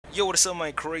Yo, what is up,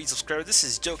 my crazy subscriber? This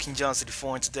is Joking John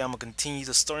 64, and today I'm gonna continue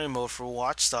the story mode for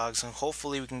Watch Dogs, and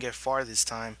hopefully we can get far this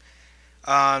time.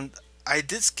 Um, I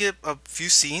did skip a few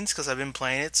scenes because I've been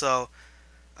playing it, so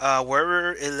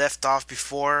wherever it left off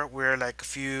before, we're like a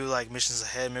few missions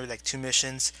ahead, maybe like two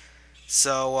missions.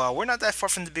 So we're not that far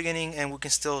from the beginning, and we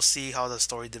can still see how the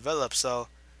story develops. So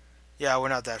yeah, we're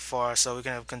not that far, so we're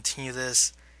gonna continue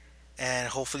this and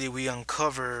hopefully we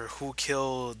uncover who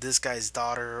killed this guy's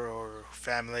daughter or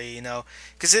family,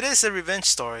 because it is a revenge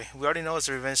story. We already know it's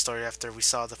a revenge story after we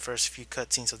saw the first few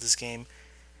cutscenes of this game,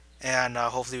 and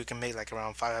hopefully we can make like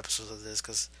around 5 episodes of this,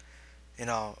 because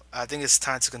I think it's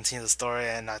time to continue the story,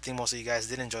 and I think most of you guys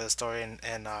did enjoy the story,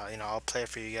 and I'll play it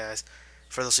for you guys,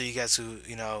 for those of you guys who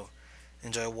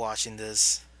enjoy watching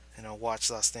this,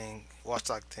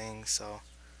 watchdog thing. So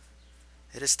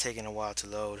it is taking a while to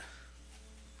load.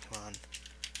 Come on.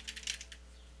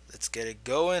 Let's get it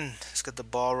going. Let's get the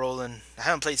ball rolling. I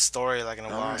haven't played story like in a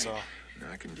while, so. Now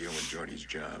I can deal with Jordy's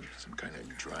job. Some kind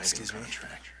of driving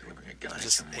contract. Delivering a guy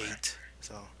Just somewhere. 8,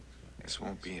 so. This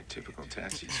won't be a typical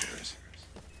taxi service.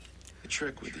 The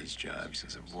trick with these jobs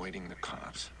is avoiding the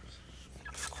cops.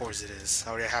 Of course it is.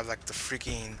 I already have like the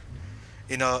freaking,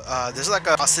 there's like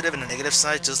a positive and a negative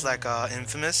side, just like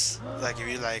Infamous. Like if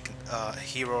you like a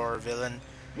hero or a villain.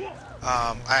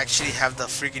 I actually have the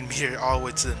freaking meter all the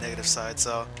way to the negative side,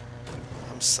 so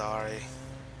I'm sorry.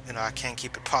 I can't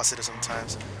keep it positive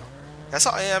sometimes. That's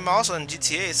how I am also in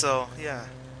GTA, so yeah.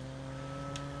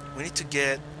 We need to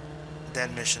get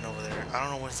that mission over there. I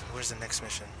don't know where's the next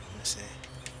mission. Let me see.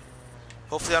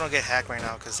 Hopefully I don't get hacked right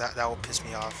now, because that will piss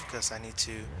me off, because I need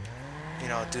to,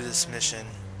 do this mission.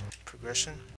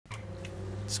 Progression?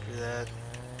 Screw that.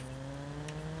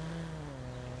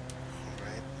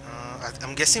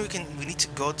 I'm guessing we need to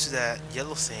go to that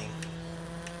yellow thing.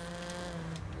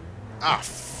 Ah,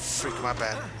 freak! My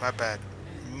bad.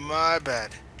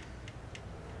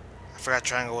 I forgot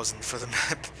triangle wasn't for the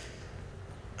map.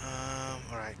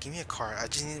 All right, give me a car. I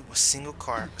just need a single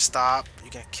car. Stop!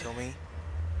 You're gonna kill me.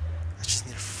 I just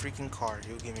need a freaking car.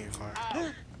 You give me your car.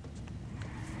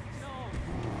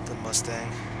 The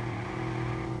Mustang.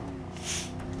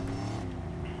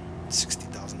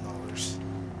 $60,000.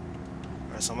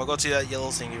 Alright, so I'm gonna go to that yellow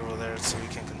thing over there so we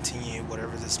can continue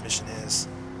whatever this mission is.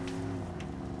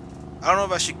 I don't know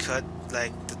if I should cut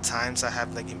like the times I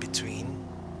have like in between.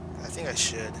 I think I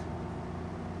should,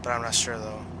 but I'm not sure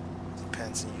though.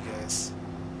 Depends on you guys.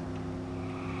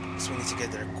 So we need to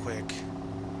get there quick,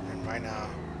 and right now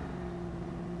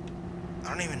I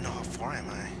don't even know how far am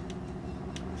I.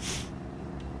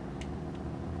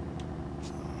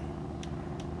 So,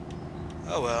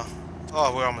 oh well.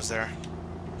 Oh, we're almost there.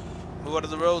 Move out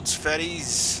of the roads,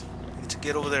 fatties. We need to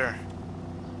get over there.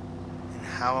 And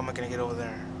how am I gonna get over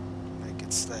there? Like,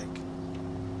 it's like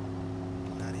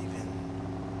not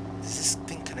even. Is this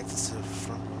thing connected to the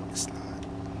front road? It's not.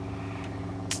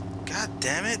 God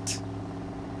damn it!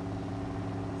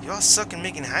 Y'all suck in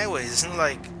making highways. Isn't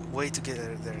like way to get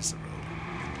out of there is the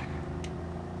road.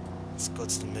 Let's go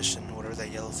to the mission, whatever that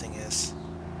yellow thing is.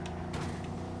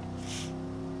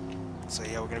 So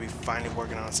yeah, we're gonna be finally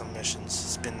working on some missions.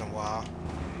 It's been a while.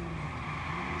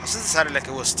 I just decided like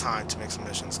it was time to make some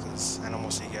missions, because I know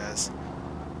most of you guys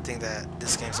think that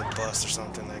this game's a bust or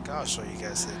something. Like, I'll show you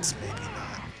guys it's maybe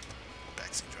not.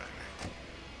 Backseat driver.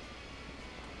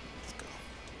 Let's go.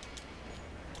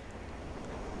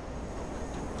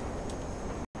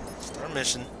 Start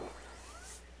mission.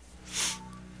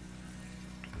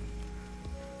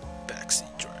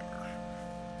 Backseat driver.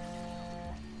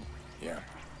 Yeah.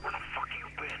 Where the fuck you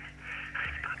been?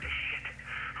 It's gone to shit.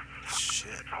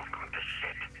 Shit. It's all gone to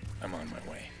shit. I'm on my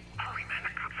way. Hurry, man. The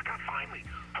cops are gonna find me.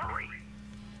 Hurry.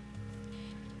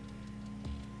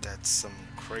 That's some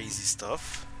crazy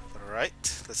stuff. But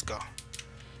alright, let's go.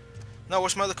 No,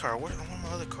 where's my other car? I want my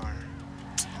other car.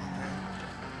 Oh, man.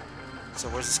 So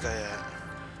where's this guy at?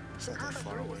 It's not that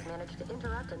far away. Managed to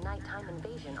interrupt a nighttime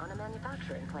invasion on a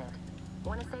manufacturing plant.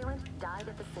 One assailant died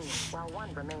at the scene, while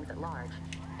one remains at large.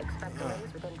 Expect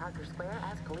delays within Parker Square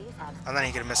as police have. I'm not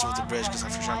even gonna mess with the bridge, because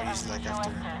I'm for sure I'm gonna use it like after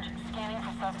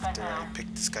I pick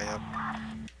this guy up.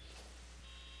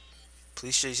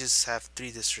 Police stations have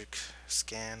 3 districts.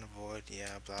 Scan, avoid,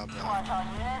 yeah, blah blah.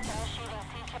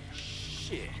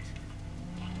 Shit.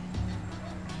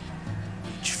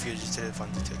 Reach fugitive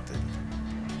undetected.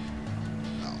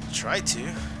 I'll try to.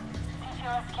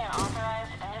 CTOS can't authorize.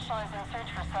 Initializing search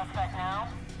for suspect now.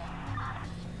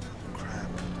 Crap.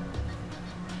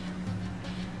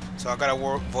 So I gotta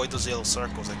avoid those yellow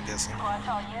circles, I'm guessing. Watch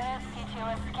all units.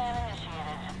 CTOS scan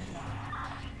initiated.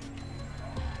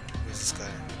 Where's this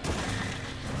guy?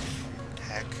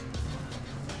 Hack.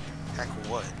 Hack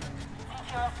what?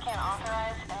 POS scan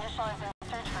authorized. Initializing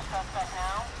search for suspect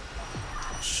now.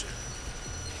 Oh shit.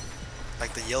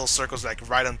 Like the yellow circle's like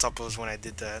right on top of us when I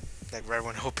did that. Like right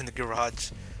when I opened the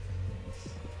garage.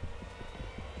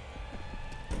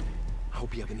 I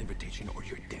hope you have an invitation or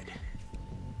you're dead.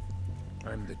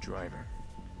 I'm the driver.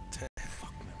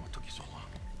 Fuck, man, what took you so long?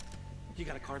 You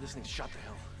got a car, this thing's shot to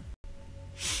hell.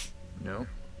 No.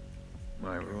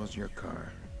 My rule's your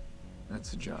car. That's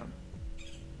the job.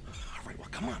 All right, well,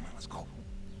 come on, man, let's go.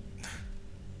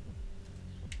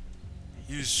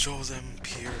 You show them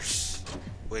Pierce.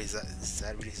 Wait, is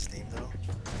that really his name though?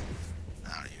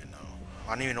 I don't even know.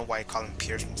 I don't even know why I call him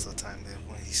Pierce most of the time.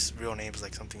 When his real name is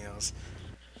like something else.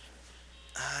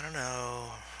 I don't know.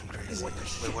 I'm crazy. Wait,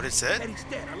 what it said? Eddie's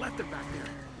dead. I left him back there.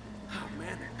 Oh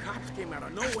man, the cops came out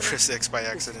of nowhere. Press X by This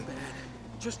is accident. bad.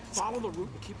 Just follow the route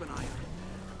and keep an eye on it.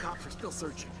 The cops are still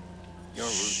searching. Your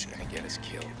route's gonna get us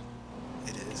killed.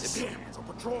 It is. Damn, it's a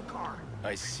patrol car.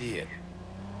 I see it.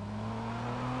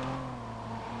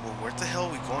 Well, where the hell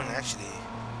are we going actually?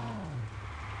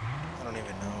 I don't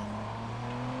even know.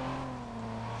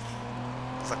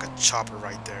 It's like a chopper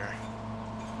right there.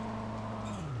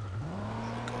 There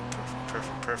we go. Perfect,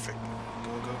 perfect, perfect.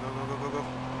 Go, go, go, go, go, go, go.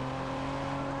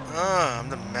 Ah, I'm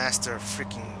the master of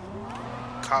freaking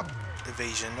cop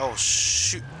evasion. Oh,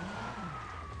 shoot.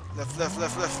 Left, left,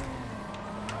 left, left.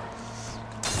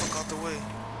 Get the fuck out the way.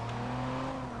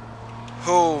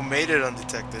 Oh, made it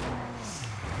undetected.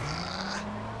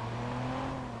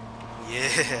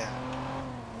 Yeah.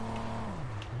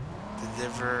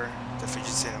 Deliver the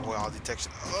fidget in while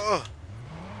detection. Ugh.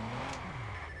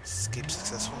 Escape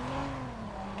successful.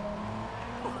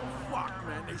 Oh, fuck,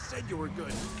 man, they said you were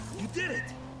good. You did it.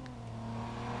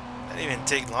 That didn't even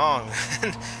take long.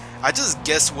 I just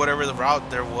guessed whatever the route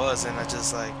there was, and I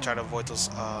just like try to avoid those,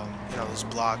 you know, those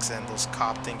blocks and those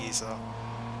cop thingies. So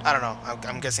I don't know.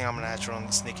 I'm guessing I'm a natural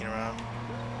and sneaking around,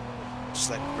 just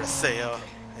like Rethea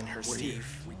and her We're here.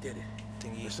 thief We did it.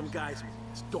 thingy. There's some guys with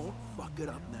us. Don't fuck it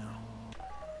up now.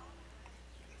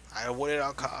 I avoided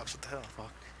all cops. What the hell?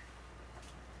 Fuck.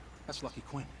 That's Lucky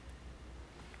Quinn.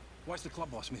 Why's the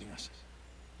club boss meeting us?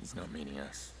 He's not meeting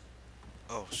us.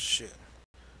 Oh shit.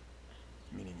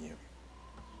 Meaning you.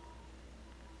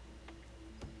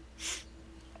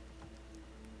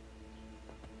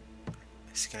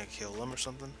 Is he gonna kill him or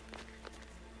something?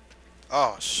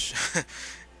 Oh shit.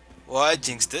 Well, I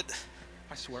jinxed it.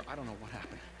 I swear, I don't know what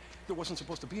happened. There wasn't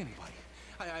supposed to be anybody.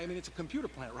 I mean, it's a computer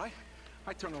plant, right?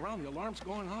 I turn around, the alarm's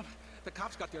going off. The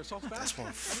cops got there so fast. That's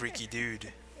one freaky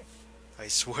dude. I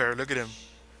swear, look at him.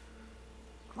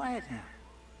 Quiet now.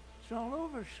 It's all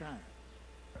over, son.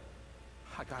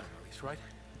 I got it at least, right?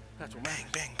 That's what Bang,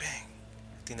 matters. bang, bang.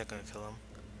 I think they're gonna kill him.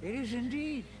 It is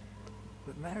indeed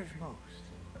what matters most.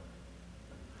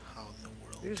 How the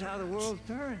world. Here's how the world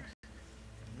turns.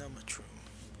 Not much room.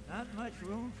 Not much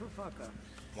room for fuck-ups.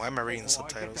 Why am I reading the Oh, I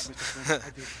get subtitles? that, Mr. Flynn. I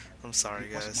did. I'm sorry,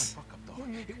 It wasn't guys. my fuck up,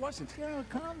 though. It wasn't. Girl,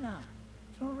 calm now.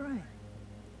 It's all right.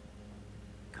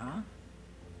 Calm?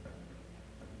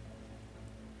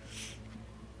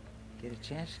 Get a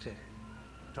chance to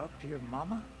talk to your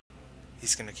mama?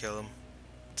 He's gonna kill him.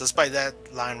 Just by that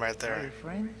line right Or your there.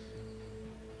 friends?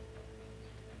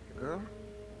 Your girl?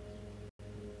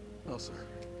 No, sir.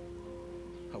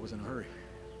 I was in a hurry.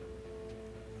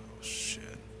 Oh shit.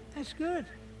 That's good.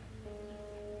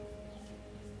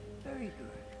 Very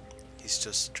good. He's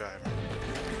just a driver.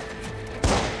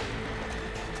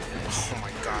 Oh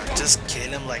my god, just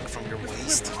kill him like from your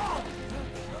waist.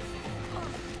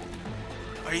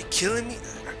 Are you killing me?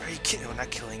 Are you kidding? No, not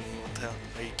killing me. What the hell?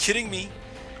 Are you kidding me?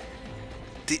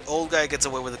 The old guy gets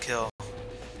away with a kill.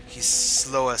 He's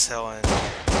slow as hell and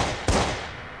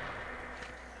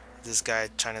this guy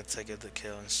trying to get the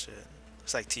kill and shit.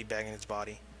 It's like teabagging his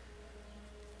body.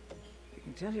 You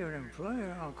can tell your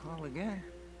employer I'll call again.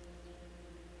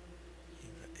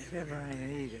 If ever I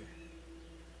need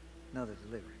another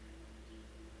delivery.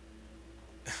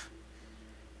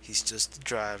 He's just a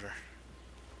driver.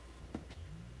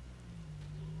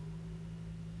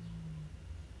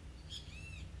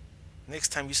 Next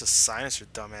time use a silencer,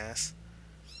 dumbass.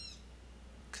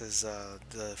 Cause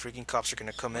the freaking cops are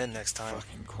gonna come in next time.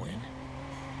 Fucking Quinn.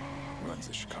 Runs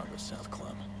the Chicago South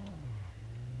Club.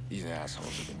 These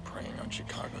assholes have been preying on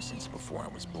Chicago since before I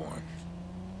was born.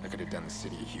 I could have done the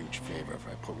city a huge favor if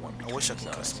I put one I between wish I his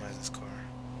could eyes. customize this car.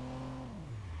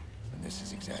 And this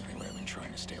is exactly what I've been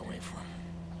trying to stay away from.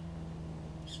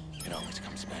 It always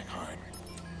comes back hard.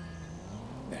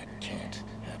 That can't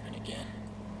happen again.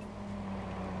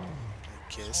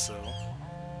 I guess so.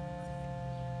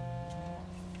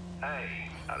 Hey,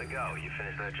 How'd it go? You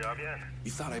finished that job yet?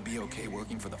 You thought I'd be okay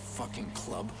working for the fucking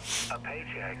club? A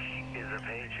paycheck is a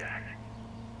paycheck.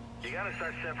 You gotta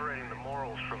start separating the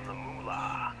morals from the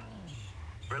moolah.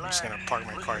 I'm just gonna park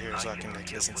my car here so I can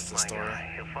like listen to the story.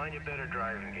 He'll find you better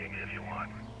driving gigs if you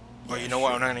want. Well, you know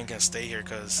what? I'm not even gonna stay here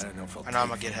because I don't know if I'll I know I'm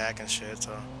take gonna get it. hacked and shit.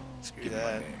 So screw Give me my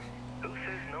that. name. Who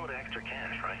says no to extra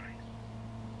cash, right?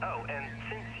 Oh, and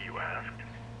since you asked,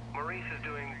 Maurice is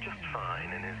doing just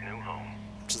fine in his new home.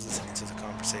 Just listening to the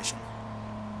conversation.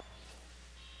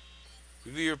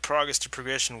 Review your progress to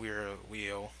progression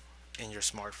wheel in your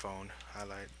smartphone.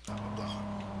 Highlight blah blah blah.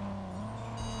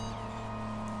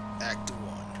 Act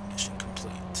 1. Mission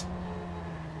complete.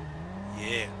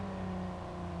 Yeah.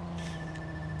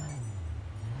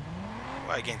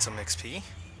 Well, I gained some XP.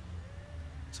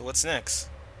 So what's next?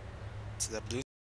 So that blue